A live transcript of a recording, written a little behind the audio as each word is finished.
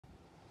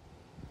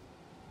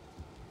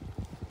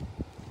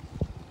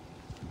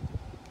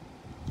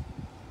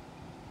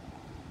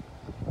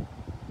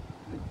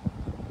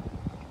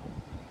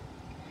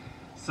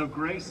So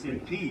grace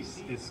and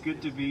peace. It's good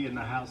to be in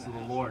the house of the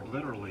Lord,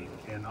 literally,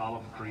 in all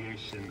of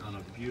creation on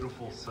a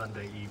beautiful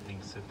Sunday evening.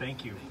 So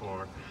thank you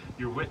for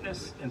your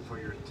witness and for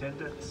your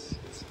attendance.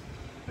 It's,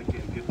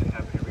 again, good to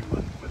have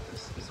everyone with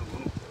us. It's a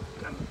little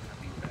kind of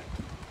feedback.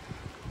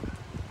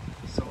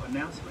 So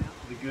announcement,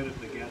 the good of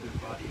the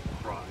gathered body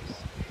of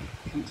Christ.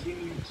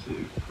 Continue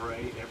to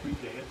pray every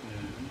day at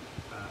noon,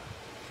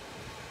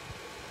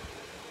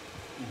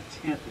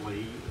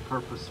 intently,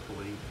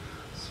 purposefully,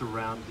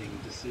 surrounding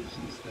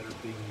decisions that are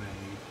being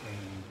made,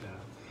 and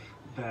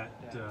that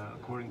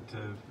according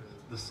to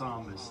the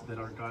psalmist, that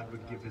our God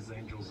would give his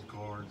angels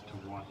guard to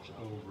watch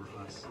over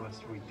us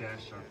lest we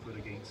dash our foot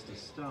against a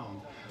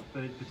stone.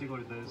 But in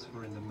particular those who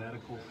are in the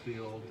medical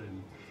field,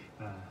 and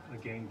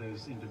again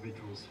those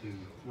individuals who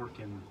work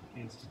in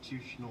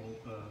institutional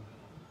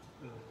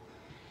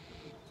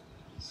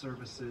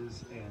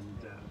services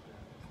and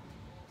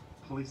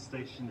police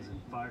stations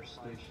and fire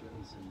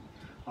stations and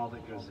all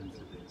that goes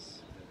into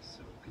this.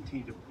 So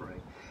continue to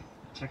pray.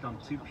 Check on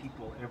 2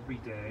 people every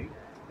day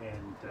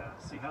and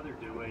see how they're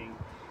doing.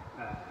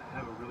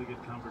 Have a really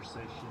good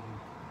conversation.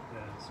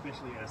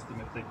 Especially ask them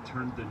if they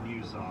turned the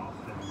news off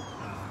and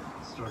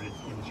started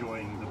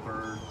enjoying the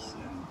birds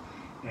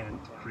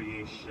and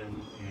creation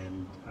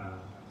and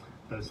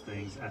those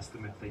things. Ask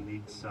them if they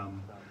need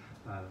some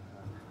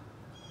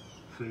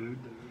food.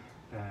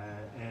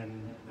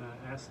 And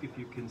ask if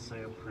you can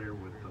say a prayer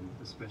with them,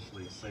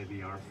 especially say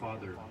the Our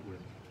Father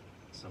with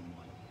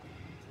someone.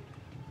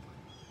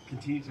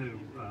 Continue to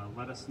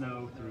let us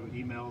know through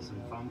emails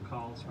and phone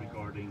calls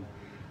regarding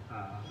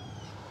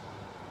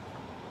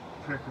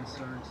prayer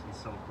concerns and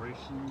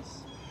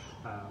celebrations.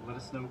 Let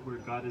us know where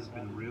God has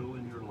been real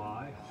in your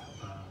life.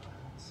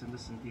 Send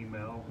us an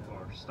email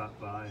or stop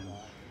by and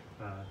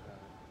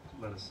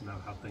let us know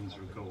how things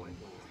are going.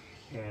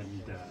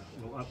 And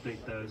we'll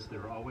update those.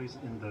 They're always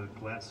in the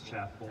glass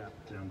chapel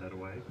down that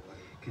way.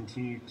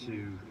 Continue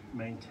to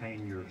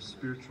maintain your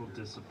spiritual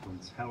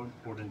disciplines. How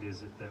important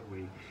is it that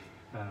we,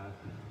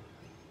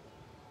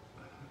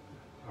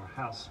 or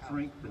how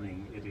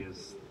strengthening it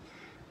is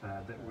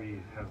that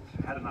we have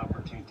had an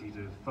opportunity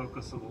to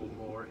focus a little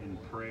more in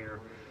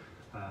prayer,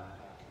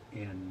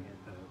 in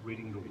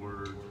reading the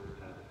Word,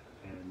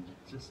 and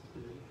just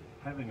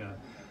having a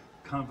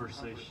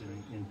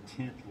conversation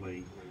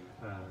intently,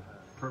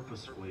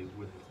 purposefully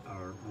with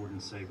our Lord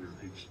and Savior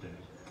each day.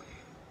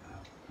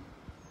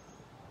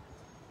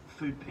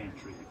 Food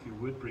pantry. If you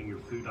would bring your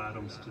food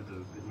items to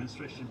the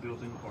administration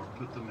building or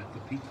put them at the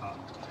Peacock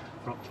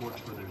front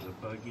porch where there's a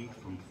buggy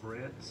from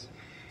Fred's.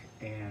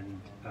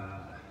 And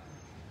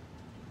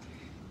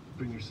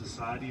bring your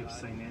Society of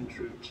St.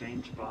 Andrew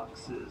change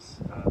boxes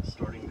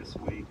starting this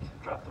week.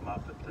 Drop them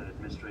off at the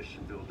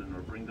administration building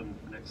or bring them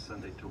next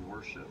Sunday to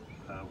worship.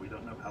 We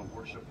don't know how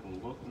worship will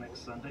look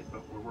next Sunday,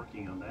 but we're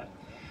working on that.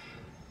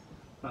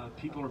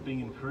 People are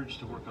being encouraged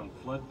to work on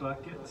flood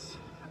buckets.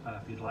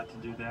 If you'd like to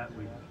do that,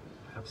 we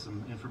have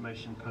some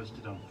information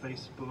posted on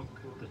Facebook,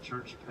 the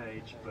church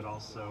page, but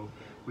also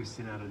we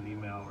send out an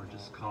email or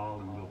just call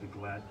and we'll be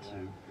glad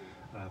to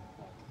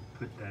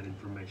put that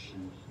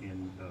information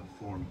in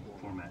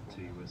format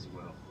to you as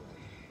well.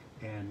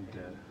 And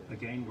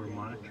again, we're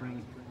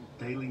monitoring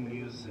daily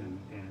news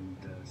and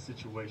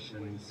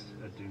situations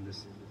during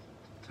this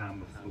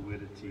time of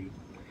fluidity.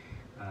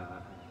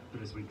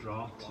 But as we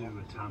draw to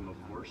a time of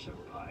worship,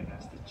 I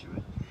ask that you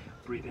would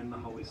breathe in the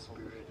Holy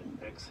Spirit and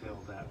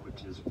exhale that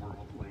which is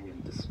worldly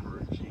and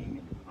discouraging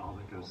and all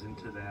that goes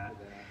into that.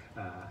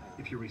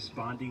 If you're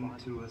responding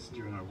to us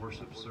during our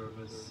worship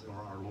service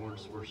or our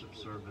Lord's worship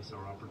service,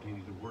 our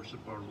opportunity to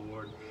worship our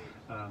Lord,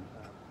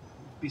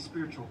 be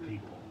spiritual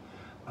people.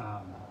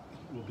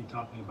 We'll be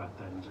talking about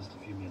that in just a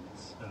few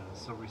minutes.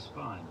 So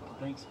respond.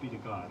 Thanks be to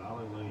God.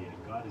 Hallelujah.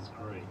 God is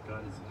great.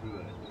 God is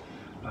good.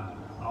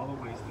 All the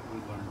ways that we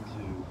learn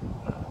to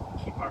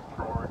keep our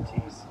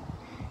priorities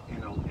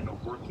in a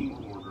working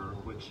order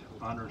which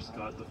honors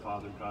God the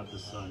Father, God the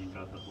Son, and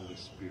God the Holy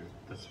Spirit.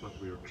 That's what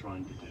we are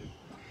trying to do.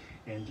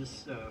 And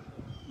just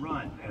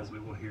run as we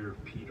will hear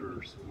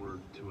Peter's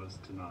word to us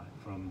tonight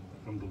from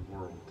the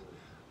world.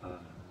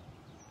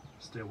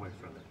 Stay away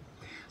from it.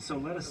 So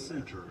let us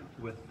center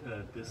with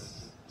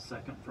this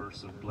second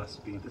verse of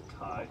Blessed Be the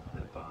Tie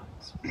That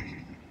Binds.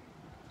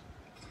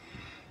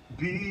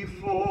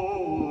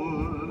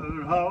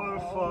 Before our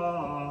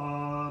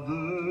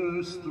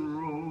Father's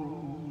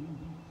throne,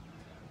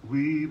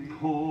 we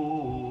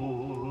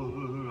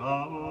pour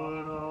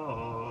our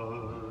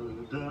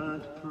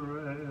ardent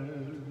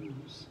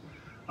prayers,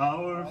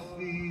 our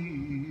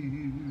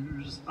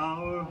fears,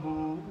 our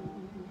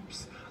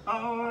hopes,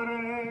 our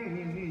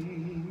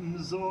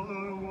aims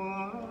are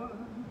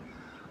one,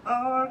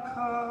 our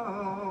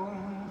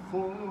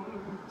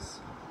comforts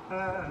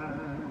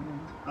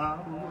and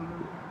our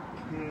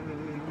I'm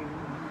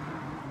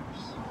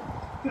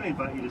going to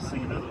invite you to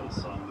sing another little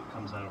song that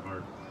comes out of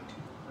our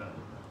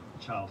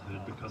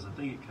childhood because I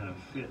think it kind of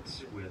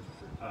fits with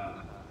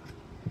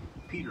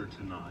Peter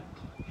tonight.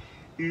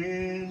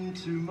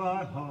 Into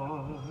my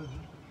heart,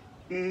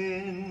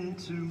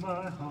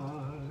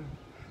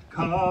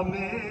 Come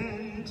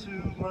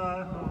into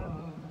my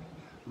heart,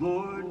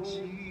 Lord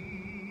Jesus.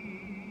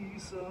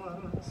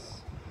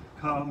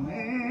 Come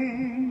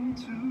in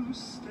to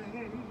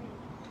stay.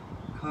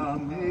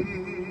 Come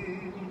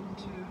in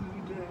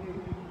today.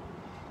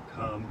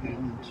 Come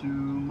into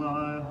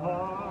my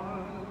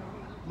heart,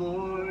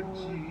 Lord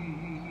Jesus.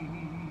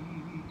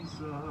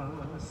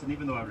 And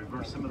even though I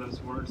reversed some of those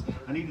words,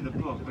 I needed a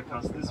book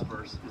because this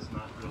verse is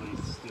not really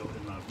still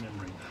in my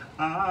memory.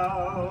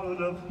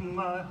 Out of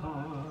my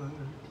heart,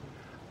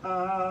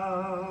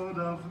 out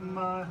of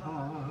my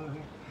heart,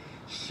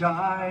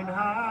 shine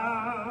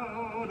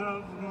out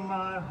of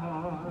my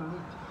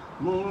heart,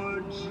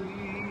 Lord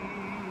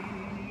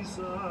Jesus.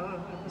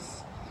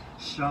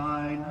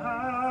 Shine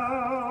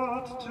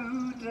out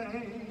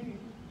today,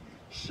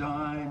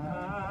 shine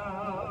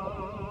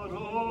out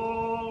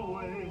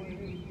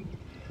always,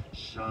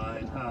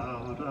 shine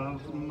out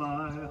of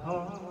my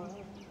heart,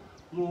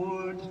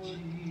 Lord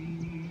Jesus.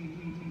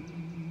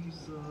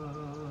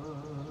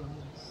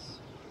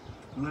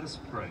 Let us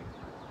pray.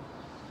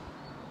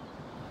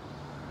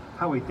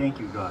 How we thank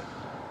you, God,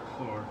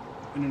 for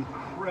an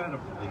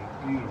incredibly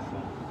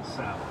beautiful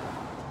Sabbath.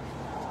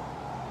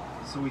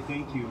 So we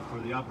thank you for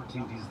the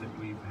opportunities that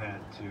we've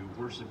had to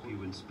worship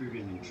you in spirit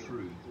and in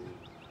truth.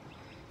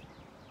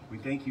 We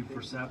thank you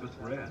for Sabbath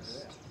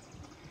rest,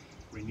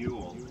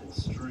 renewal and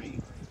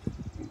strength,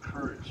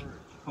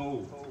 encouragement,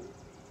 hope,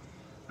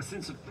 a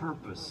sense of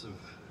purpose of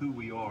who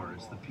we are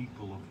as the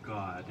people of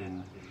God.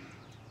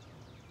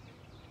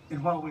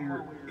 And while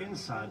we're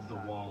inside the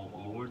wall,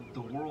 Lord,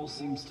 the world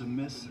seems to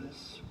miss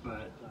us.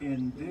 But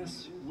in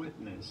this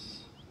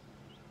witness,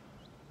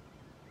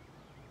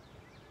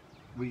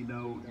 we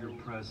know your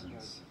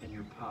presence and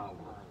your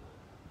power,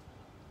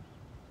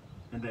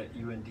 and that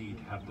you indeed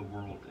have the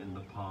world in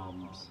the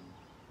palms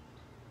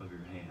of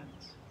your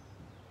hands.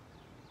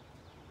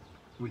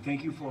 We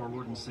thank you for our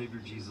Lord and Savior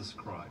Jesus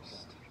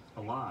Christ,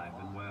 alive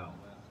and well.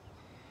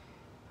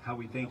 How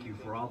we thank you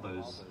for all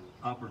those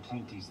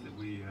opportunities that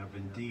we have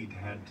indeed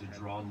had to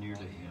draw near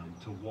to him,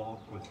 to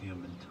walk with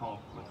him and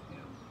talk with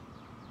him.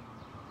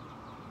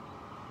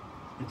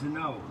 And to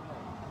know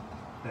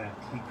that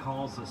he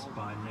calls us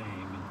by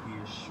name and he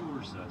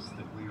assures us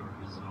that we are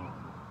his own.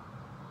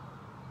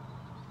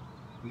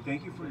 We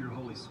thank you for your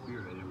Holy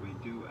Spirit, and we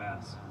do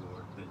ask,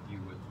 Lord, that you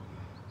would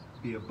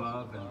be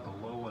above and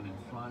below and in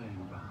front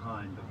and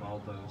behind of all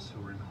those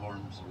who are in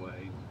harm's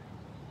way,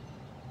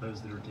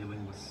 those that are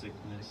dealing with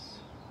sickness,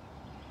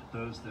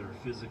 those that are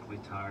physically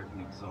tired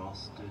and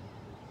exhausted,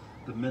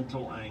 the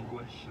mental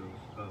anguish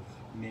of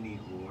many,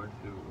 Lord,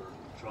 who are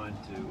trying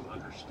to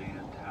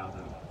understand how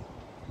to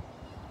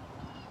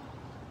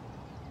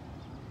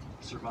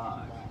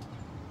survive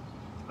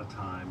a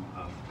time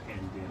of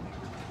pandemic.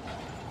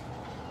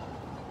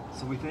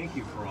 So we thank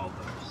you for all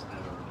those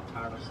that are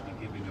tirelessly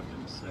giving of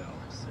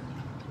themselves, and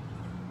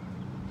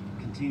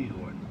continue,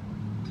 Lord,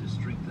 to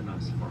strengthen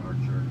us for our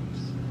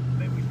journeys.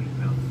 May we be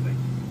found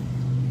faithful.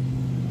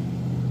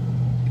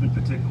 In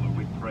particular,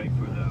 we pray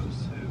for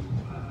those who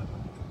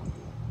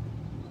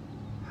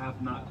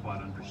have not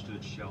quite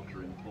understood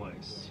shelter in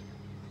place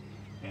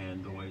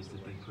and the ways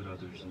that they put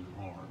others in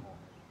harm.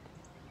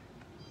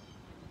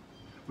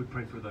 We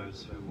pray for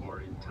those who are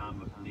in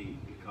time of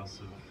need because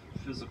of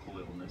physical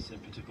illness. In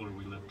particular,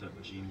 we lift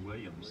up Jean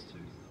Williams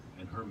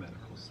and her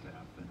medical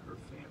staff and her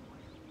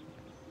family.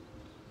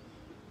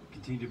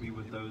 Continue to be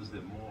with those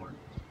that mourn.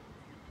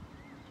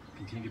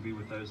 Continue to be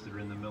with those that are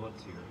in the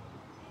military.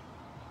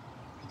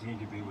 Continue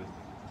to be with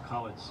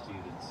college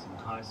students and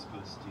high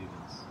school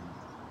students and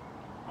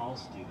all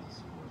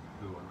students, Lord,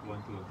 who are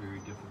going through a very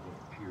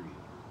difficult period.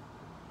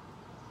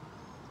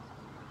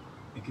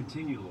 And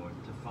continue,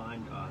 Lord, to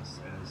find us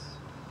as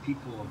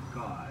people of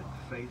God,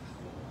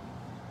 faithful,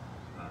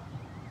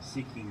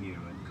 seeking you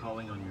and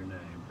calling on your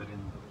name, but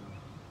in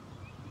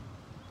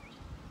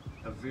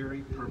a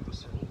very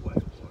purposeful way,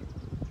 Lord,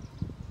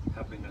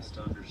 helping us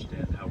to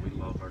understand how we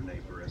love our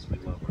neighbor as we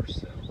love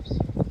ourselves.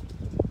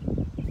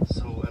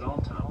 So at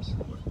all times,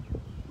 Lord,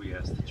 we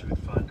ask that you would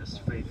find us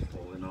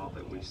faithful in all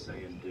that we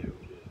say and do.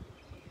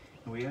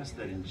 And we ask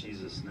that in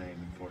Jesus' name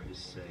and for his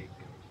sake.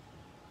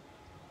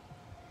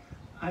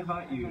 I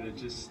invite you to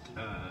just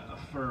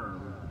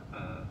affirm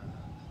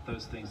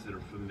those things that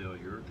are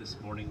familiar. This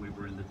morning we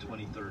were in the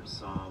 23rd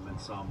Psalm and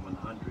Psalm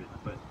 100,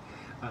 but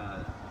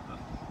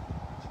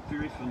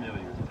very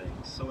familiar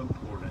things, so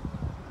important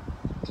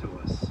to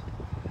us.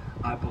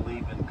 I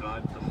believe in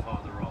God the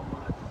Father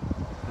Almighty,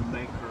 the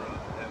maker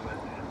of heaven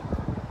and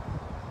earth,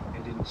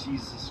 and in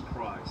Jesus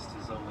Christ,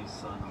 his only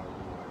Son, our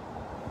Lord,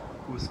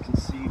 who was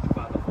conceived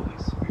by the Holy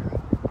Spirit,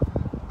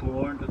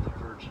 born of the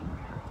Virgin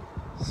Mary,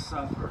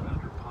 suffered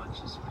under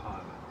Pontius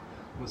Pilate,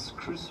 was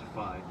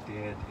crucified,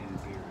 dead, and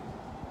buried.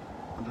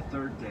 On the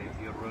third day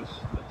he arose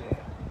from the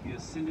dead. He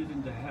ascended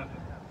into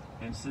heaven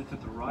and sat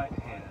at the right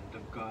hand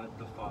of God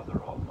the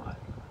Father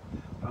Almighty.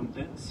 From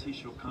thence he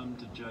shall come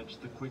to judge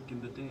the quick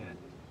and the dead.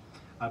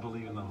 I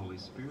believe in the Holy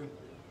Spirit,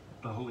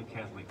 the Holy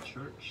Catholic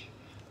Church,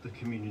 the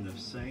communion of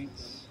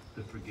saints,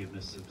 the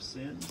forgiveness of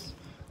sins,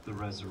 the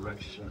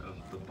resurrection of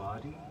the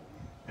body,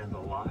 and the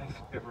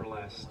life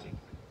everlasting.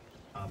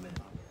 Amen.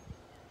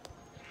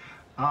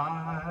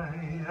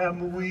 I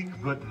am weak,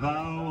 but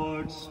thou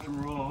art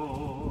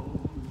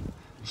strong.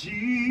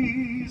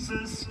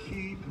 Jesus,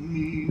 keep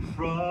me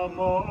from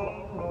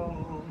all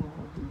wrong.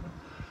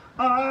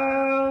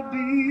 I'll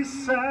be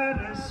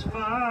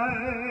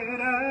satisfied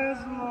as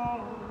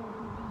long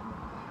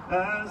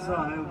as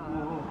I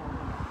walk.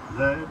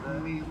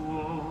 Let me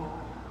walk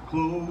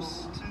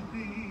close to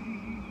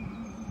thee.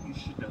 You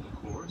should know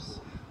the chorus.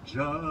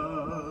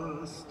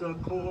 Just a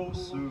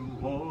closer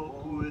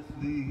walk with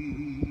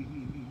thee.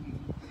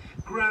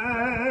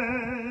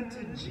 Grant,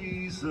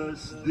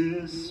 Jesus,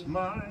 this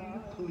my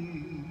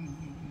plea.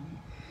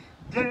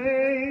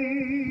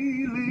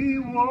 Daily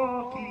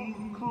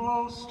walking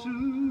close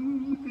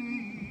to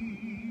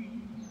thee.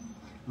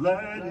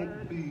 Let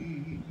it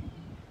be,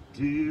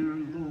 dear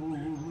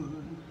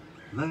Lord,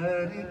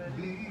 let it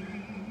be.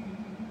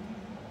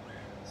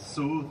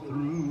 So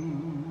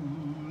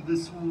through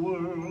this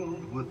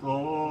world with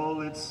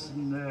all its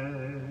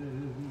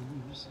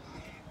snares,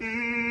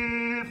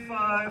 if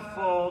I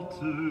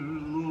falter,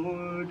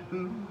 Lord,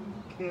 who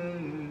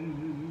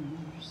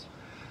cares?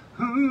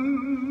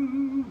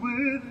 Who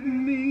with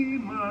me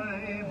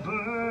my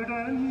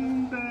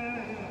burden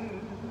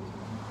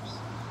bears?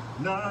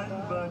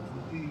 None but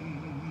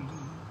thee,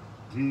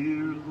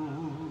 dear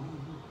Lord,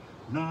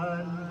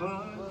 none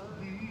but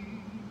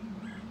thee.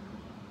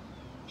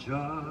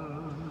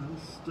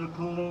 Just a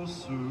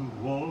closer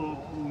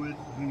walk with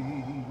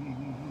thee.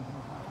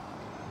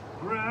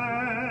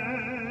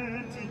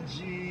 Grant,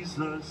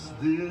 Jesus,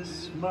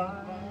 this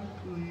my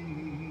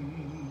plea.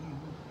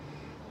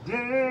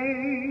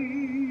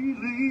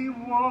 Daily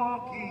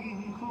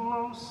walking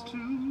close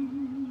to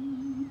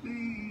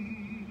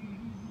thee.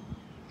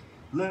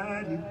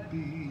 Let it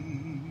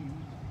be,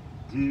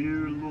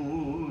 dear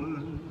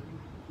Lord,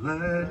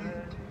 let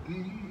it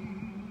be.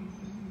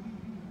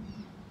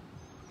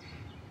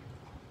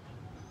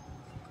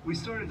 We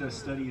started a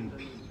study in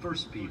 1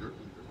 Peter.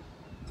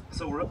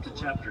 So we're up to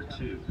chapter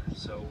 2.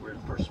 So we're in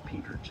 1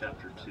 Peter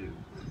chapter 2,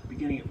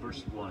 beginning at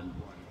verse 1.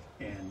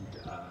 And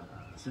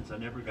since I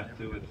never got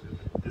through it,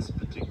 this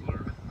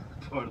particular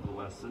part of the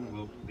lesson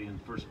will be in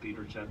 1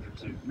 Peter chapter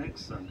 2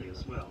 next Sunday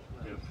as well,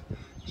 if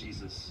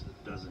Jesus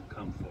doesn't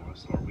come for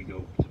us or we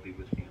go to be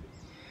with him.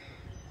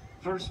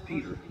 1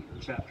 Peter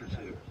chapter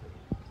 2.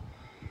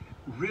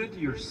 Rid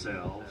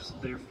yourselves,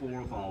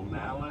 therefore, of all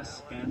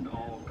malice and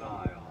all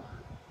guile,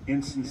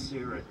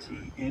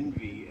 insincerity,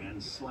 envy,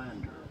 and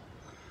slander.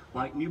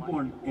 Like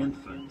newborn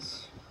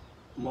infants,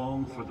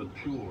 long for the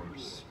pure,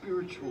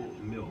 spiritual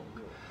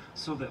milk,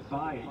 so that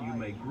by it you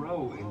may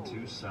grow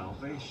into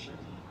salvation,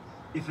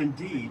 if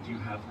indeed you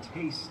have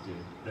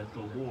tasted that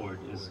the Lord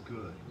is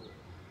good.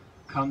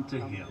 Come to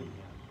him,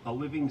 a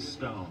living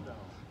stone,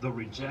 though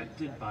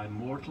rejected by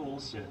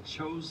mortals, yet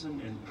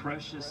chosen and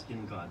precious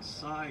in God's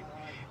sight,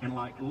 and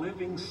like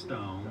living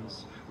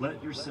stones,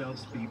 let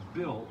yourselves be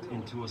built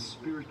into a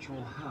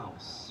spiritual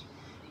house,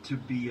 to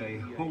be a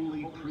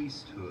holy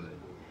priesthood,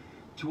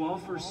 to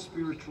offer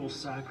spiritual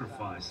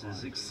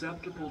sacrifices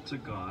acceptable to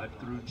God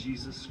through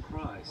Jesus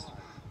Christ.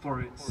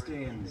 For it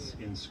stands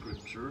in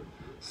Scripture,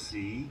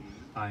 see,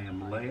 I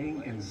am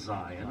laying in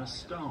Zion a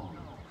stone,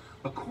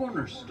 a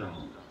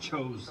cornerstone,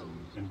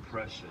 chosen and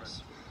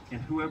precious,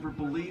 and whoever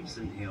believes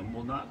in him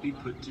will not be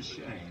put to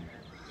shame.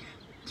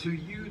 To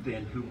you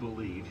then who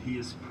believe, he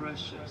is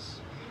precious,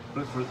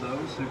 but for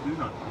those who do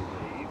not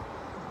believe,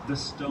 the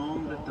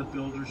stone that the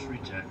builders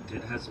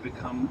rejected has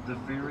become the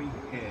very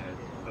head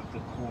of the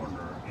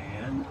corner,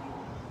 and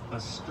a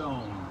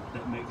stone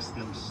that makes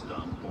them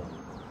stumble,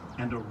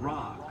 and a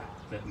rock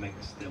that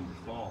makes them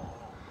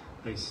fall.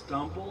 They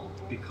stumble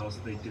because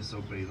they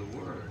disobey the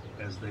word,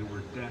 as they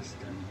were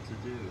destined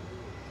to do.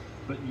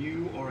 But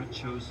you are a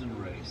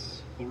chosen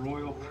race, a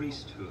royal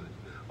priesthood,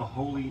 a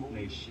holy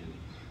nation,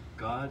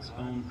 God's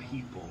own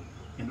people,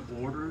 in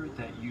order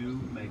that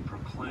you may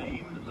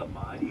proclaim the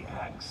mighty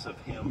acts of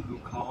him who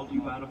called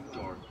you out of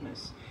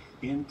darkness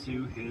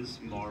into his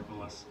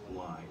marvelous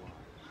light.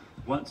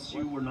 Once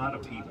you were not a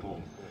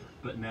people,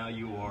 but now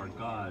you are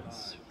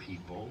God's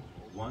people.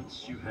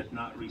 Once you had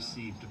not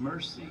received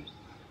mercy,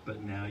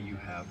 but now you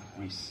have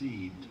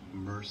received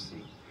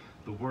mercy.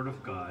 The word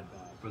of God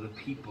for the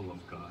people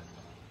of God.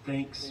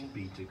 Thanks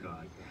be to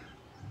God.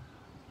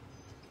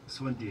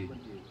 So indeed,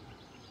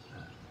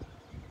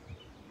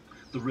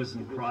 the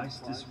risen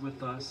Christ is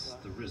with us.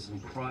 The risen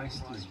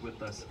Christ is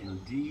with us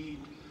indeed.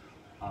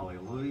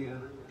 Alleluia.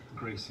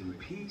 Grace and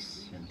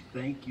peace, and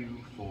thank you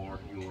for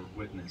your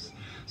witness.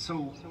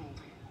 So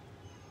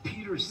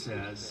Peter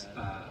says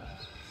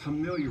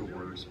familiar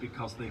words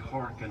because they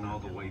hearken all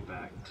the way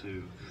back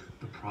to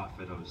the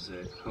prophet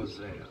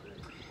Hosea.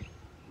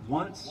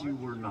 Once you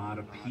were not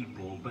a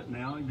people, but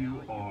now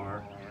you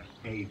are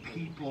a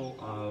people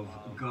of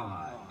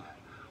God.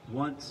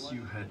 Once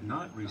you had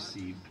not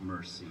received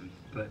mercy,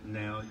 but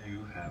now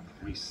you have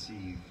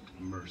received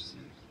mercy.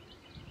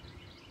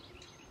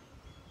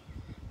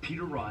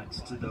 Peter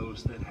writes to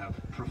those that have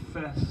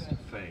professed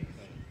faith.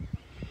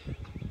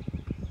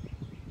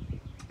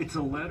 It's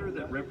a letter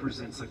that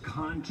represents a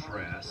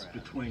contrast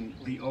between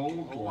the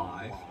old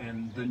life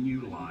and the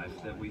new life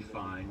that we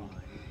find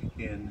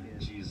in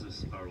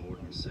Jesus, our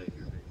Lord and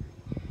Savior.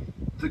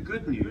 The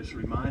good news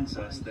reminds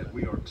us that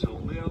we are to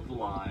live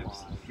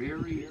lives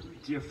very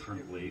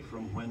differently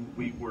from when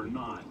we were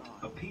not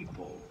a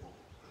people,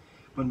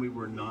 when we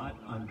were not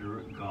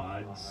under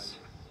God's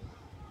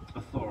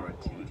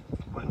authority,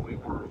 when we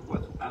were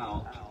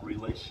without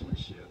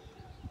relationship.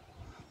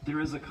 There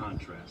is a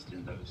contrast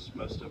in those.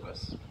 Most of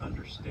us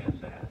understand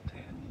that,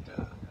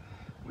 and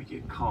we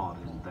get caught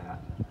in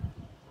that.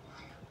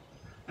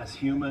 As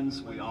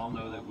humans, we all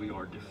know that we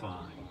are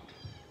defined.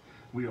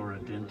 We are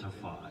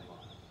identified.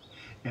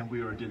 And we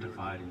are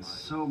identified in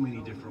so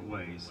many different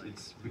ways.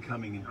 It's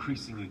becoming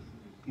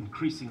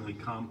increasingly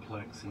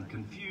complex and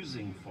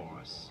confusing for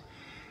us.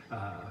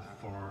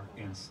 For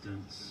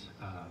instance,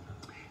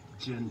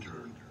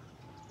 gender.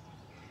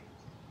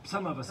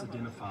 Some of us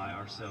identify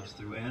ourselves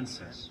through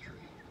ancestry,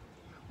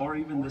 or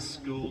even the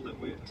school that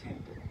we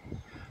attended.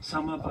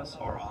 Some of us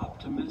are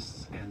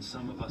optimists and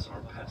some of us are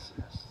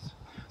pessimists.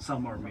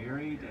 Some are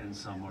married and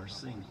some are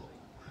single.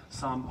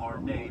 Some are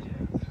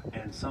native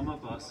and some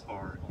of us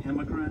are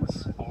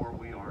immigrants or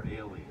we are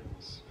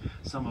aliens.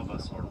 Some of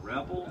us are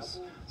rebels,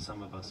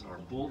 some of us are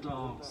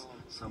bulldogs,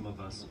 some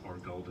of us are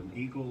golden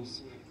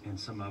eagles, and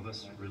some of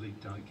us really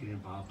don't get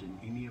involved in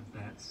any of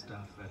that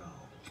stuff at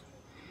all.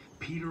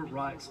 Peter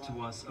writes to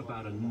us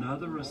about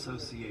another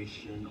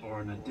association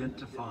or an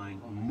identifying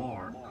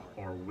mark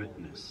or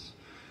witness.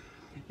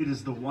 It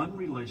is the one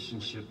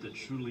relationship that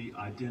truly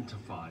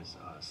identifies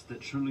us,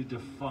 that truly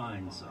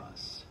defines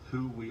us,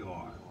 who we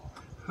are,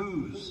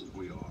 whose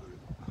we are.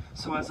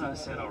 So as I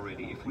said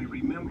already, if we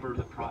remember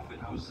the prophet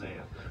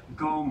Hosea,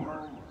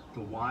 Gomer, the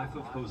wife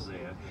of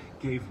Hosea,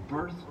 gave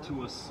birth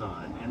to a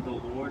son, and the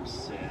Lord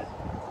said,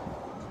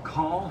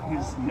 "Call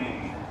his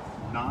name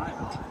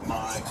not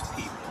my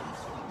people."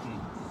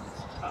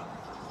 It's tough.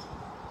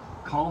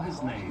 Call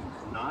his name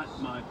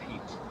not my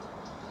people.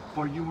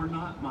 For you are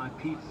not my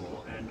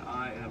people, and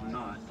I am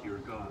not your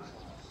God.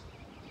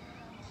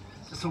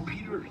 So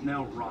Peter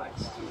now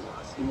writes to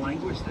us in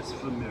language that's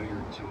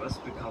familiar to us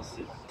because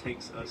it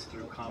takes us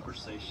through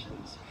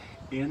conversations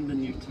in the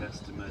New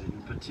Testament,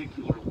 in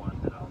particular one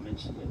that I'll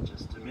mention in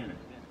just a minute.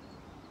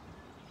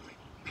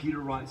 Peter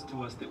writes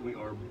to us that we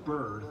are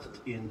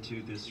birthed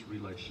into this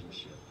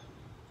relationship.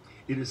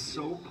 It is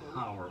so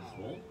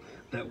powerful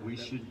that we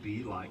should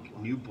be like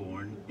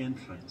newborn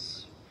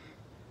infants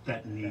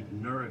that need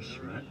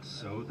nourishment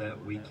so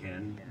that we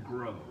can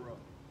grow.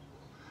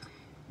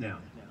 Now,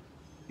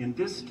 in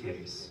this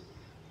case,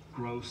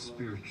 grow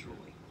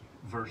spiritually.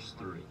 Verse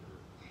 3.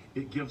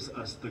 It gives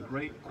us the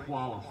great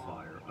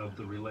qualifier of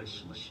the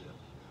relationship.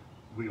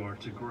 We are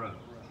to grow.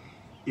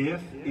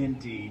 If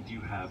indeed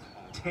you have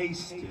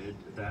tasted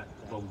that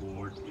the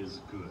Lord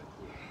is good.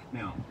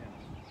 Now,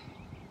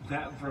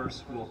 that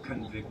verse will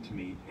convict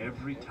me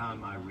every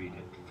time I read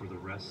it for the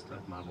rest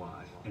of my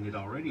life. And it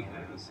already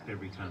has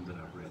every time that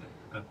I've read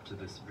it, up to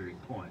this very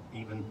point,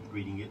 even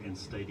reading it and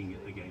stating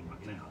it again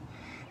right now.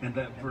 And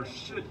that verse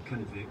should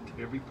convict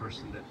every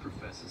person that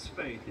professes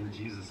faith in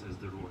Jesus as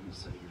their Lord and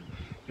Savior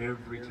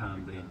every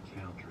time they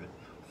encounter it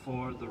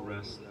for the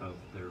rest of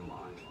their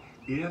life.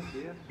 If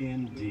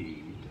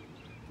indeed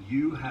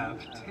you have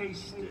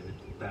tasted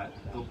that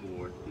the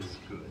Lord is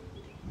good.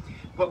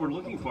 What we're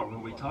looking for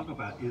when we talk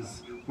about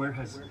is, where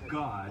has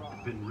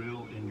God been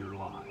real in your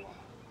life?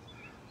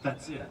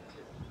 That's it.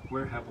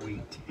 Where have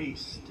we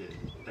tasted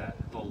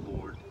that the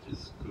Lord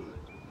is good?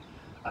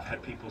 I've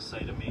had people say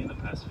to me in the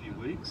past few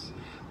weeks,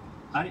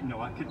 I didn't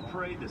know I could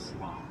pray this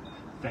long.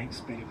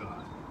 Thanks be to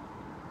God.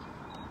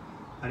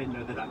 I didn't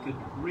know that I could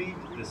read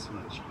this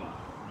much Bible.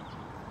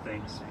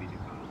 Thanks be to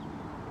God.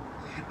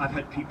 I've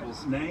had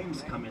people's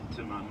names come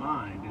into my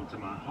mind, into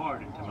my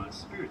heart, into my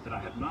spirit that I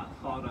have not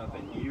thought of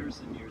in years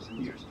and years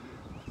and years.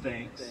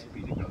 Thanks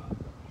be to God.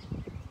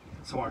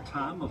 So our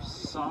time of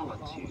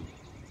solitude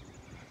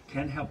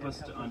can help us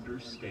to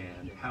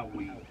understand how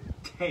we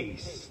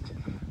taste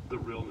the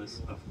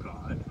realness of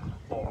God,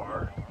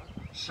 or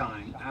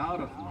shine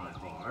out of my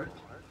heart,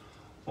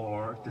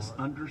 or this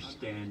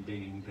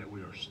understanding that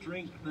we are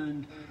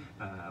strengthened,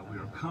 we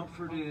are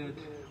comforted,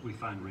 we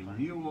find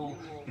renewal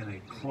in a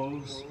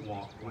close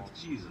walk with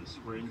Jesus,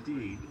 where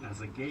indeed,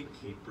 as a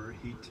gatekeeper,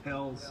 he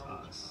tells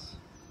us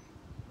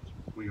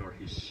we are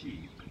his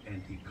sheep,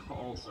 and he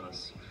calls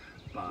us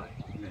by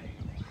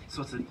name.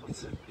 So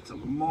it's a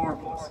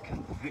marvelous,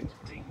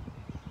 convicting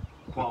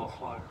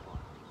qualifier.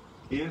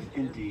 If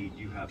indeed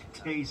you have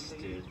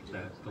tasted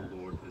that the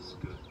Lord is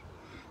good.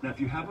 Now, if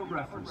you have a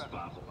reference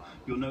Bible,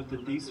 you'll note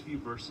that these few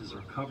verses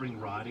are covering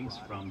writings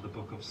from the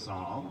book of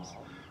Psalms,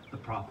 the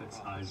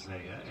prophets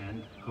Isaiah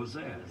and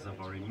Hosea, as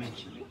I've already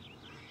mentioned.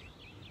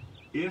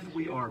 If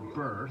we are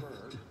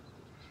birthed,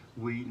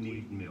 we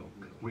need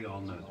milk. We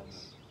all know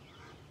this.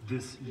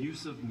 This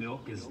use of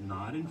milk is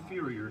not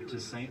inferior to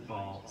St.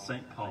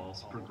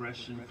 Paul's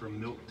progression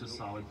from milk to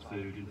solid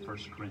food in 1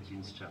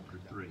 Corinthians chapter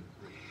 3.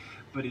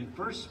 But in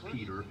 1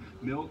 Peter,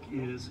 milk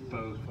is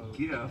both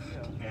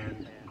gift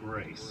and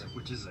grace,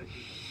 which is a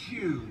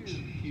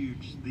huge,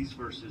 these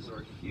verses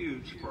are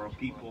huge for a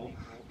people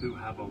who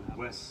have a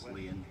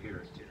Wesleyan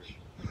heritage.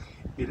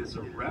 It is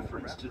a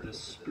reference to the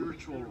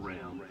spiritual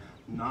realm,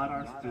 not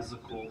our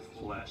physical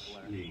flesh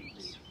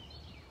needs.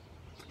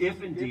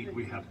 If indeed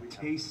we have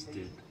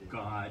tasted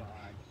God,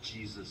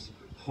 Jesus,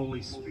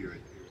 Holy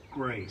Spirit,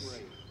 grace,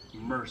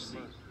 mercy,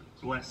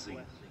 blessing,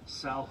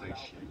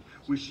 salvation,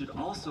 we should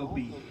also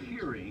be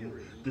hearing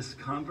this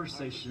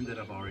conversation that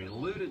I've already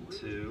alluded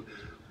to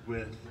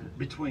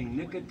between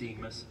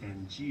Nicodemus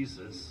and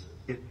Jesus.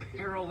 It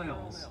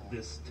parallels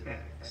this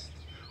text.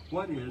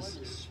 What is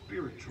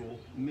spiritual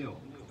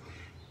milk?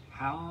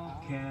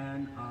 How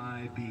can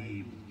I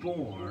be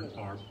born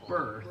or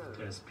birthed,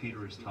 as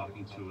Peter is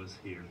talking to us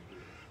here?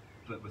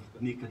 But with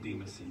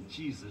Nicodemus and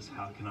Jesus,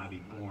 how can I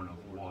be born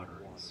of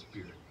water and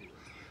spirit?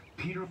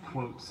 Peter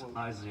quotes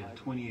Isaiah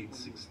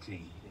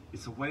 28:16.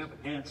 It's a way of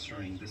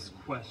answering this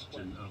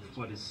question of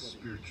what is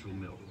spiritual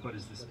milk? What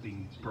is this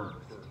being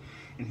birthed?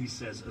 And he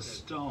says, a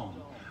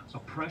stone, a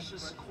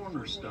precious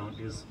cornerstone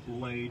is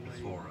laid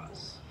for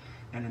us.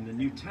 And in the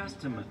New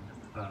Testament,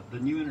 the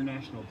New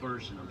International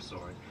Version,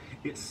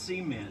 it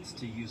cements,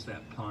 to use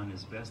that pun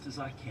as best as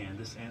I can,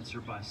 this answer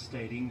by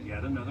stating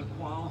yet another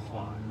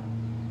qualifier.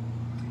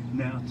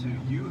 Now to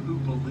you who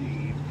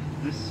believe,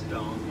 this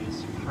stone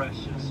is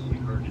precious. We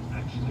heard it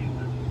actually in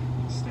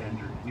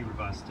the New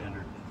Revised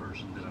Standard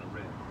Version that I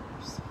read.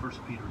 1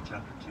 Peter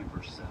chapter 2,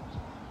 verse 7.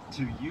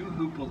 To you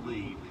who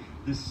believe,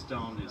 this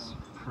stone is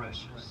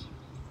precious.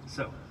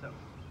 So,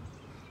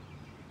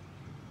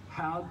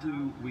 how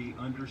do we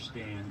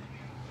understand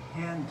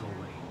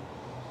handling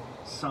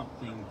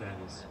something that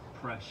is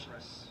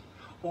precious,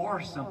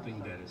 or something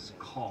that is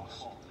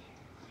costly,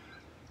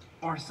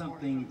 or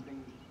something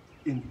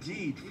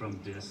indeed from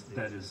this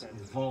that is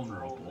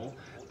vulnerable?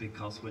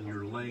 Because when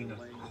you're laying a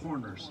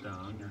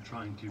cornerstone, you're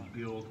trying to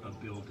build a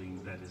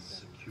building that is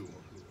secure.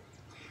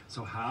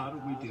 So how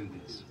do we do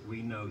this?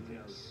 We know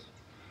this.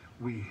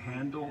 We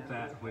handle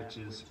that which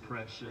is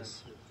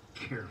precious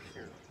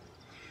carefully.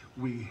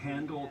 We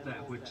handle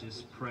that which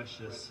is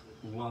precious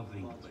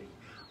lovingly,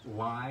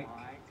 like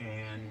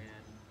an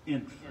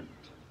infant.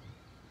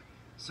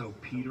 So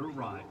Peter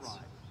writes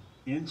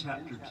in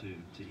chapter 2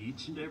 to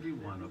each and every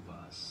one of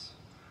us,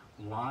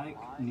 like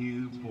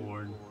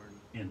newborn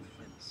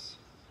infants.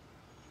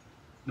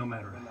 No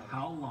matter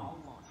how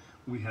long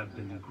we have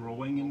been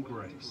growing in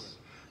grace,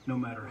 no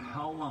matter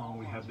how long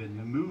we have been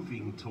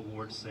moving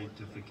towards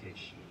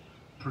sanctification,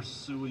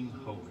 pursuing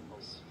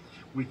holiness,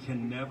 we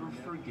can never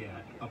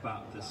forget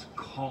about this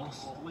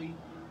costly,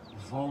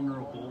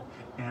 vulnerable,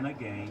 and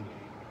again,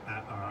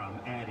 I'm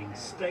adding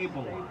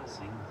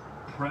stabilizing,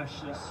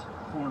 precious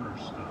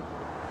cornerstone.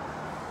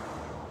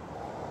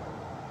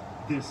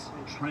 This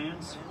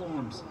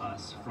transforms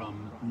us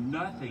from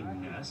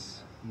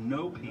nothingness,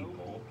 no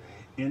people,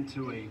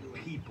 into a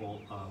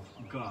people of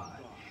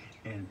God.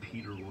 And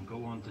Peter will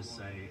go on to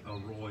say a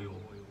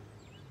royal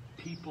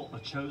people, a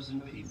chosen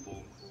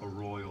people, a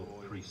royal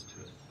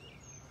priesthood.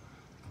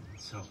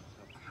 So,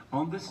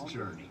 on this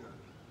journey,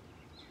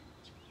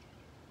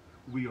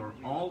 we are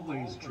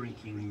always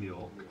drinking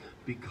milk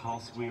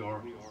because we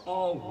are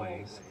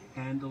always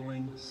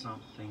handling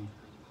something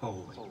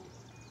holy.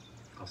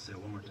 I'll say it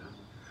one more time.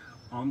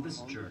 On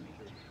this journey,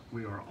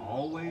 we are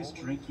always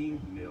drinking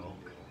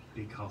milk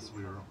because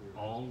we are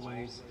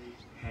always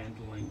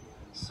handling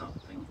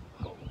something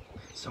holy.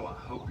 So I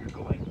hope you're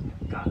going,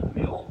 got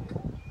milk?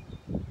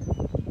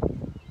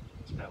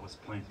 That was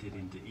planted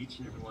into each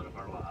and every one of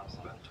our lives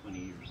about 20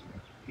 years ago.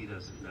 He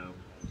doesn't know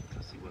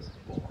because he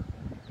wasn't born.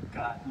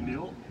 Got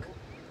milk?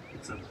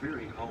 It's a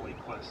very holy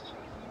question.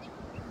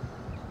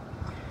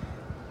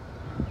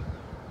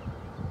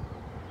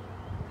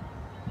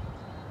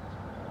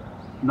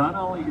 Not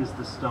only is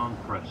the stone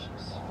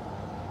precious,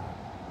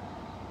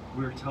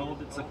 we're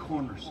told it's a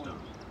cornerstone.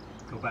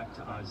 Go back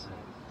to Isaiah.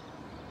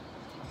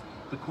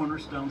 The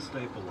cornerstone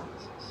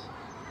stabilizes.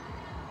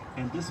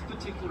 And this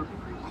particular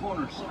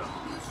cornerstone,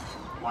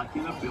 like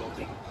in a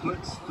building,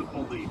 puts the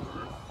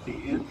believer, the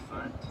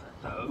infant,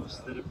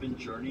 those that have been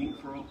journeying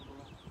for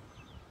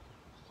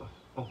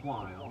a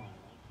while,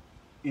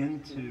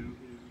 into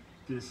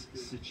this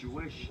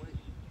situation.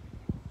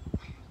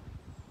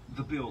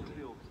 The building.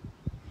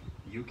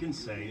 You can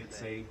say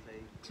it's a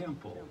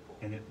temple,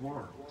 and it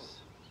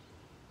works.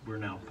 We're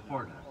now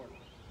part of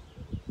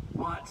it.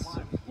 Lots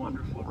of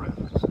wonderful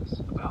references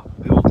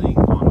about building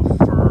on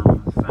a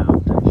firm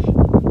foundation.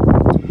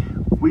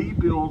 We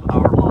build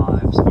our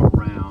lives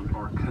around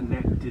or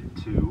connected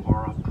to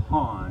or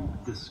upon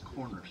this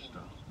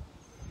cornerstone.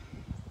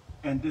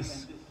 And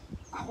this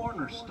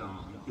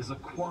cornerstone is a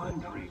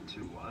quandary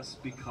to us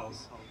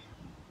because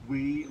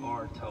we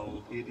are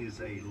told it is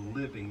a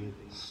living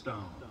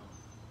stone.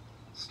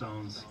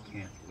 Stones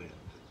can't live.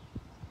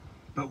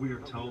 But we are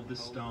told this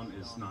stone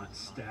is not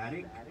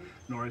static,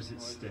 nor is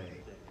it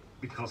stay,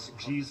 because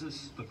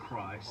Jesus the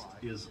Christ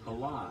is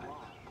alive.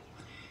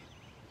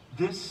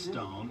 This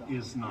stone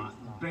is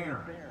not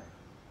barren.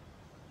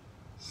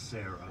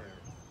 Sarah,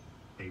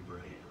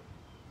 Abraham.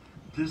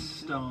 This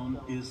stone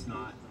is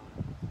not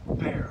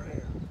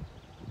barren,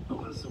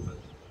 Elizabeth,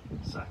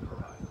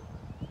 Zachariah.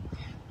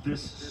 This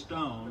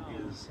stone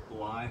is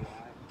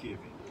life-giving.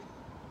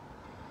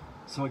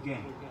 So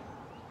again,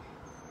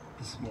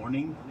 this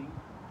morning,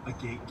 a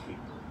gatekeeper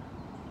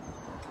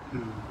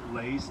who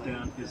lays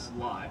down his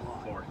life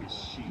for his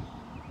sheep.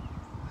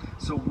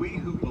 So we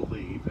who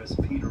believe, as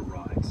Peter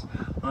writes,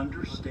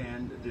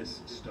 understand this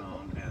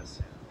stone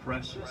as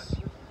precious,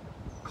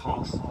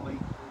 costly,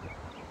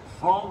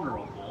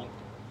 vulnerable,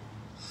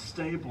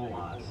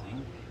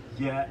 stabilizing,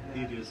 yet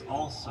it is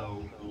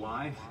also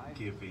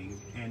life-giving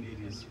and it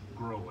is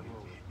growing.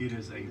 It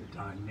is a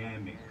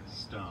dynamic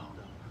stone.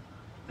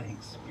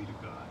 Thanks be to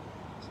God.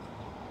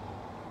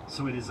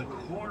 So it is a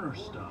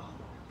cornerstone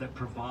that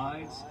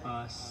provides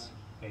us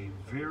a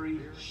very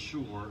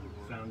sure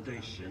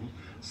foundation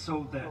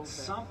so that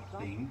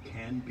something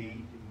can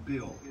be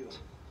built.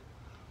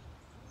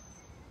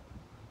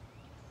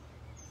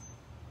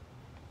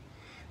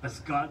 As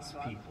God's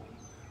people,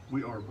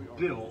 we are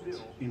built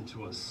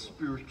into a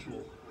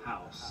spiritual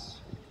house,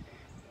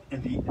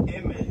 and the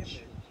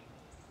image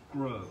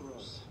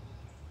grows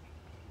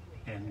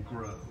and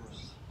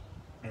grows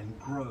and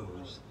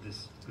grows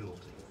this building.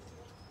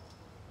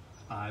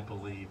 I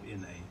believe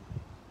in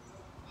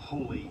a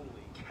holy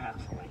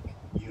Catholic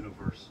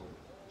universal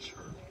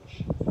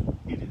church.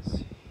 It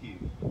is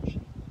huge.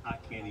 I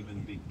can't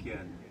even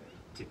begin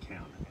to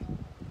count it.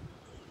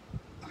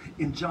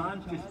 In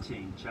John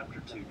 15,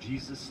 chapter 2,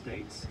 Jesus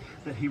states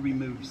that he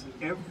removes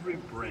every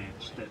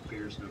branch that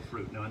bears no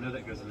fruit. Now, I know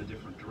that goes in a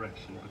different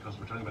direction because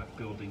we're talking about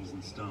buildings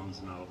and stones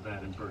and all of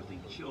that and birthing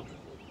children.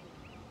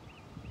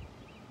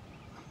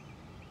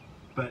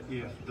 But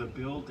if the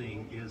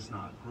building is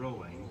not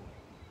growing,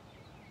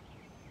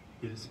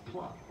 it is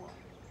plucked.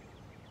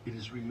 It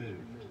is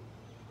removed.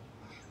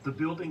 The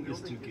building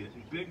is to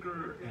get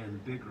bigger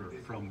and bigger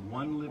from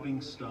one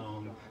living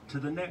stone to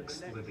the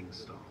next living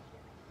stone.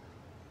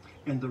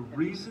 And the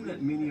reason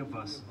that many of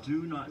us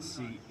do not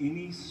see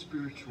any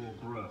spiritual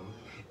growth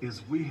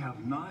is we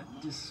have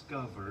not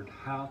discovered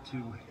how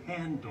to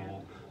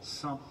handle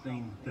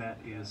something that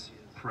is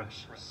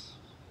precious.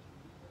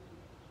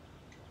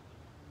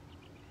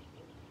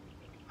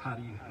 How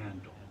do you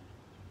handle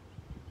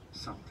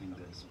something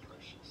that is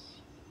precious?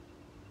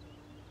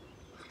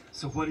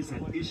 So what is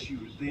at issue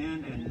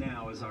then and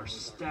now is our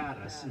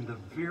status in the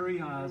very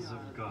eyes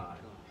of God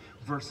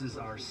versus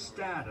our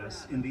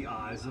status in the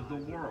eyes of the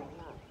world.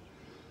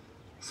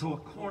 So a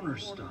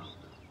cornerstone,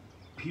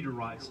 Peter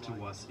writes to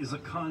us, is a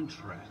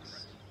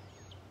contrast.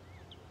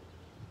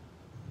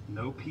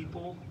 No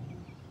people,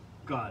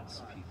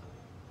 God's people.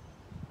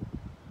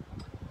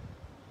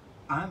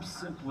 I'm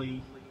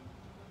simply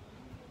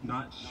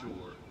not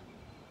sure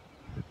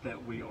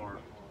that we are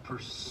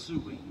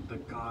pursuing the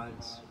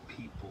God's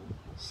people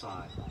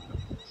side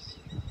of this.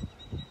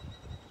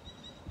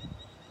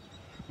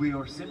 We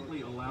are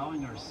simply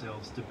allowing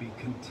ourselves to be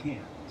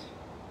content.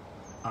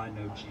 I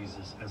know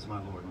Jesus as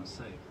my Lord and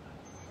Savior.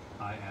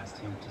 I asked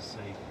him to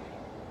save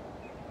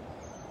me.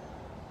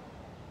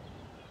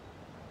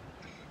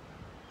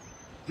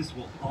 This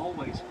will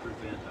always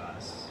prevent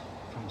us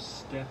from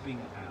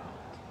stepping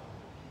out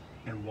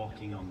and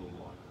walking on the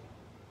water.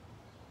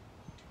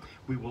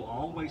 We will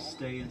always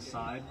stay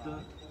inside the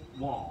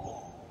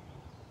wall,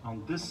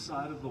 on this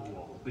side of the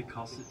wall,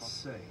 because it's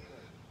safe.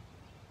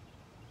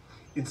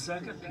 In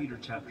 2 Peter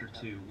chapter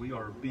 2, we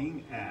are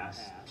being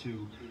asked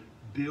to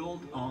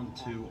build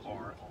onto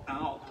or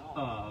out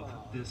of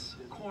this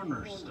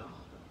cornerstone.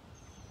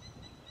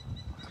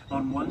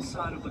 On one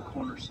side of the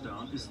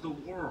cornerstone is the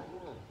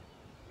world.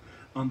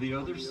 On the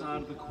other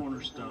side of the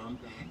cornerstone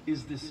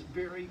is this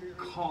very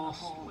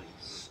costly,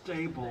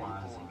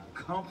 stabilizing,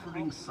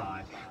 comforting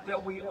side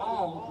that we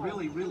all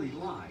really, really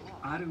like.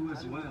 I do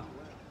as well.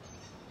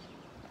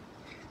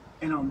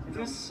 And on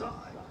this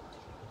side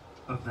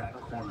of that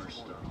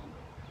cornerstone,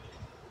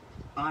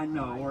 I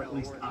know, or at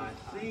least I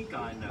think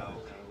I know,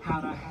 how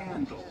to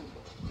handle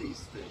these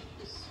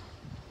things.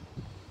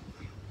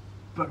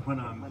 But when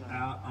I'm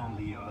out on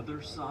the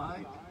other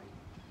side,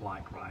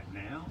 like right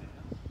now,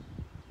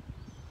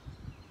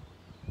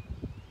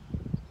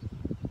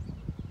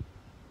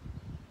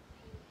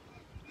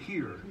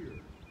 here,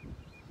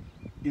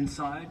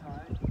 inside,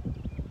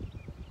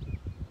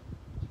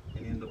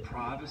 and in the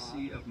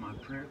privacy of my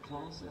prayer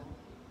closet,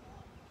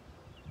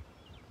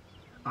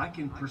 I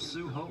can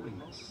pursue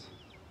holiness.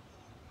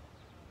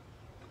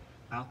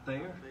 Out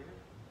there,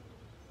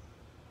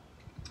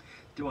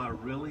 do I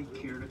really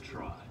care to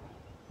try?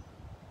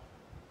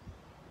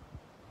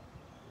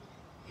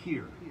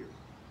 Here,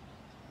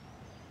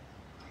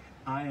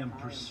 I am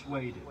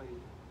persuaded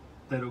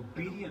that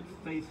obedient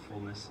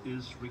faithfulness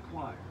is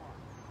required.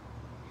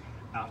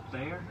 Out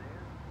there,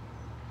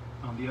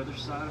 on the other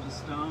side of the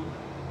stone,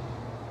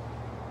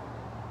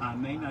 I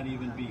may not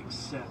even be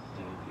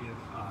accepted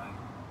if I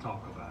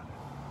talk about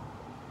it.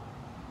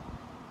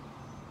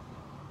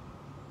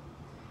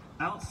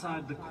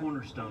 Outside the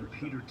cornerstone,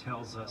 Peter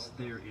tells us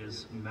there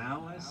is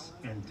malice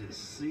and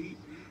deceit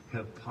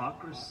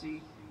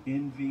hypocrisy,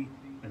 envy,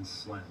 and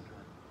slander.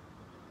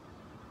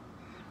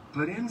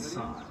 But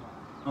inside,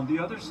 on the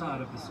other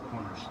side of this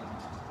cornerstone,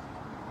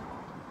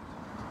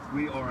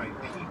 we are a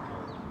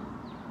people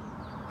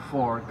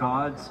for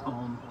God's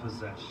own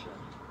possession.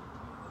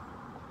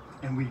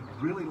 And we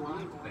really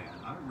like that.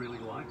 I really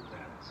like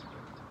that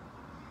aspect.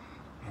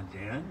 And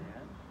then,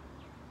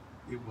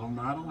 it will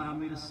not allow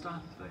me to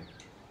stop there,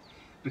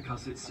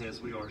 because it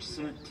says we are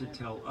sent to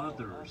tell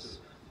others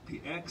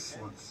the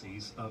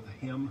excellencies of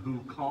him who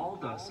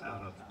called us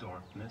out of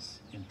darkness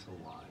into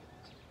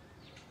light.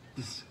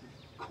 This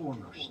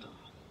cornerstone,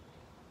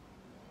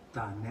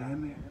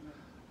 dynamic,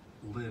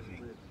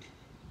 living,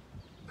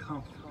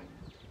 comforting,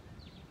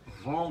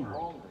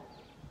 vulnerable,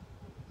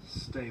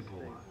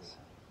 stabilizing,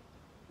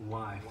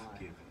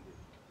 life-giving.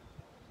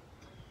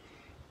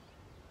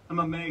 I'm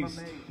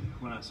amazed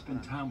when I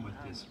spend time with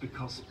this,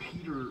 because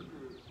Peter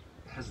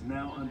has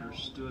now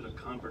understood a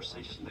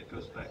conversation that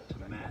goes back to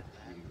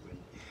Matthew, and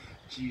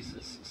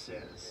Jesus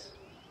says,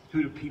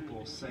 "Who do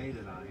people say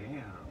that I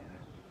am?"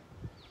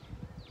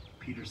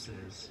 Peter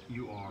says,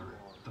 "You are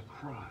the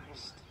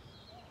Christ."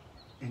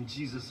 And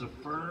Jesus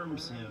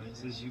affirms him and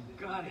says, "You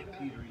got it,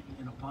 Peter,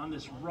 and upon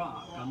this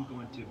rock I'm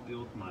going to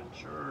build my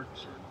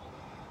church." And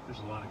there's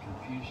a lot of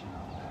confusion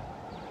on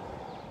that.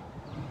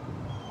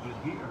 But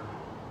here,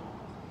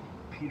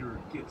 Peter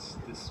gets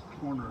this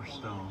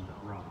cornerstone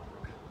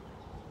rock.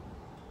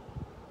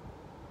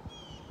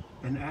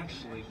 And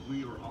actually,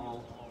 we are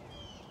all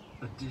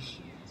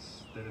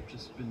additions that have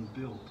just been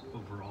built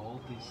over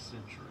all these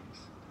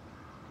centuries.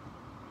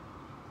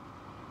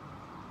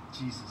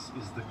 Jesus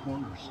is the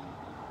cornerstone.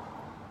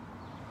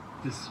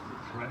 This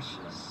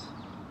precious,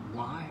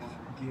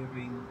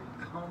 life-giving,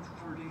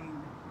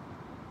 comforting,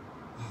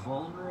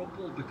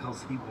 vulnerable,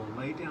 because he will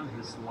lay down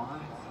his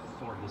life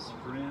for his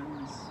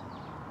friends.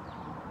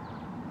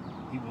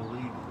 He will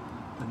leave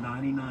the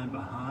 99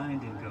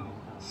 behind and go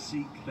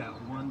seek that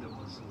one that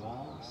was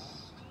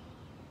lost.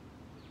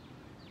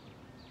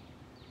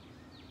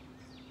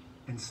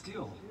 And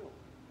still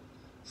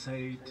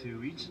say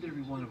to each and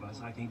every one of us,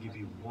 I can give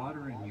you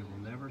water and you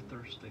will never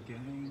thirst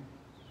again.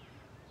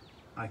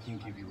 I can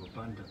give you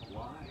abundant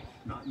life.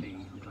 Not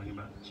me, I'm talking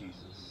about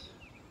Jesus.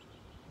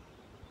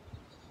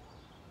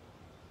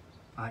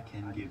 I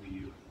can give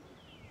you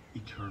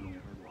eternal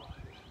life.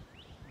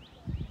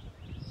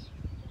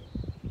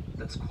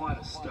 That's quite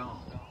a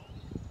stone.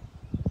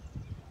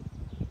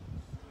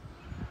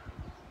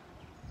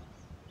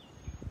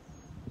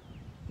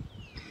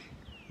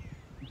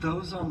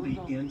 Those on the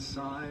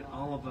inside,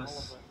 all of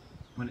us,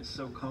 when it's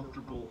so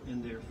comfortable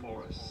in there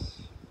for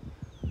us,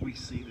 we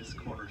see this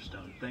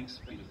cornerstone. Thanks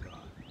be to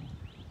God.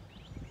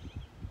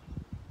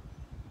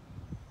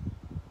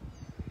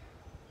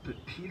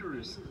 But Peter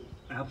is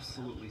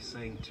absolutely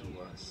saying to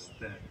us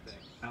that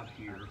out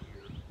here,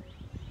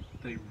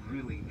 they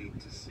really need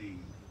to see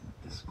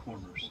this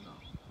cornerstone.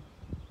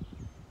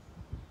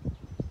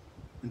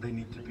 And they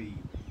need to be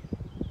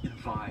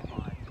invited,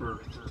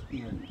 birthed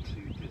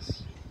into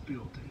this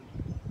building.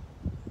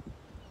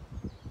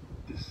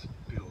 This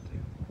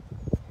building.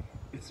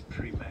 It's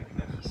pretty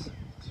magnificent.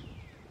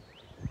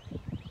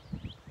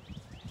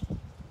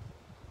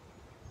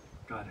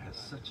 God has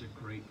such a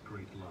great,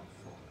 great love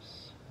for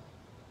us.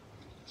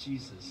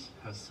 Jesus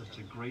has such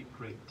a great,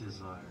 great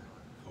desire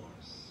for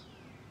us.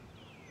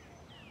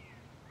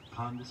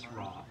 Upon this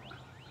rock,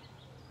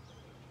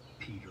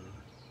 Peter,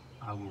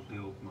 I will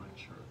build my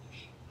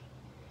church,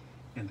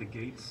 and the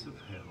gates of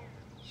hell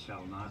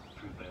shall not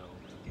prevail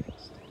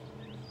against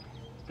it.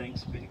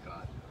 Thanks be to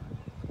God.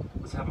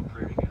 Let's have a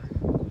prayer together.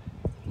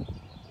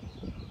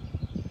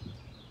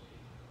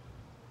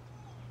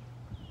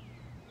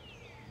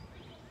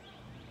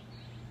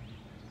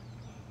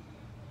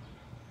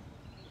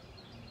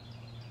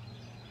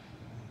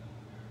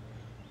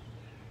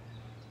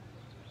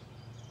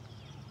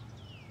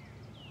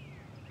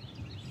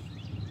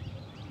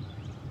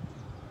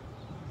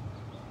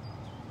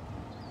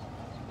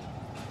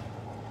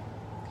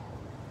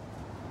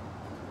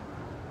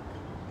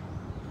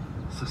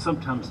 So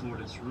sometimes,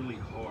 Lord, it's really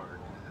hard.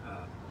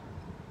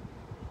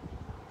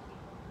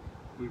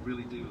 We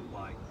really do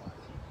like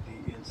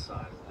the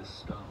inside of this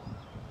stone.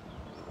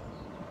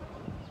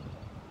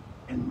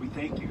 And we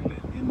thank you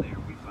that in there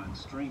we find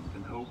strength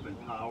and hope and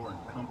power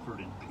and comfort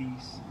and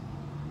peace.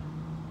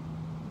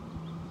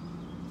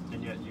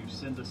 And yet you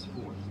send us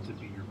forth to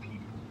be your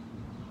people.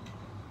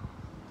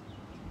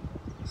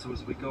 So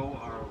as we go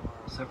our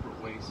separate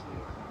ways,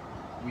 Lord,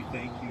 we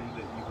thank you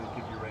that you will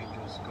give your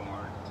angels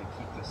guard to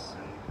keep us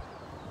safe.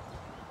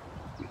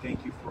 We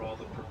thank you for all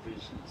the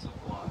provisions of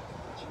life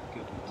that you've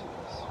given to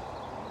us.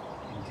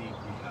 Indeed,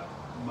 we have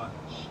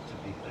much to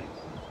be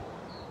thankful for.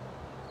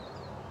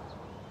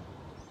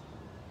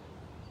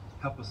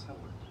 Help us,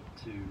 Lord,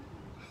 to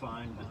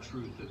find the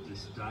truth of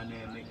this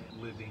dynamic,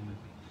 living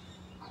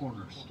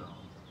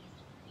cornerstone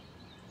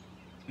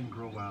and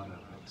grow out of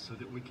it so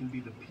that we can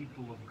be the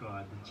people of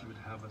God that you would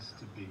have us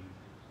to be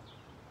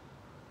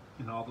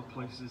in all the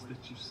places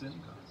that you send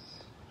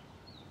us.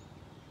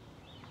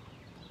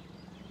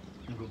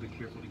 And we'll be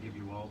careful to give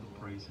you all the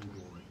praise and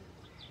glory.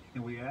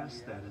 And we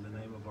ask that in the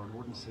name of our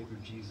Lord and Savior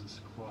Jesus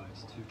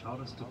Christ, who taught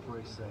us to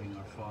pray, saying,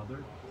 Our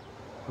Father,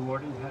 who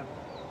art in heaven,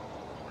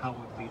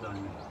 hallowed be thy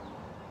name.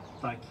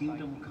 Thy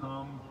kingdom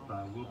come,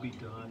 thy will be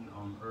done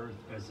on earth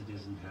as it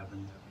is in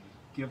heaven.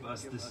 Give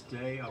us this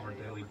day our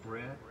daily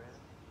bread,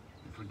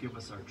 and forgive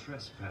us our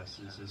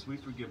trespasses as we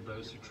forgive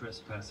those who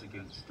trespass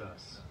against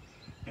us.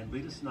 And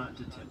lead us not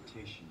into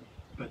temptation,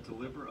 but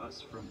deliver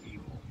us from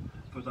evil.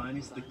 For thine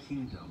is the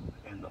kingdom,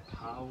 and the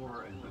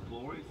power, and the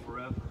glory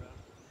forever.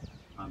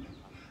 Amen.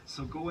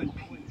 So go in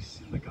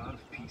peace, and the God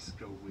of peace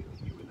go with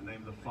you. In the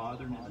name of the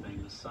Father, and in the name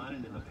of the Son,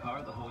 and in the power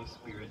of the Holy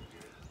Spirit.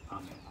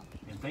 Amen.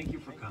 And thank you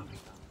for coming.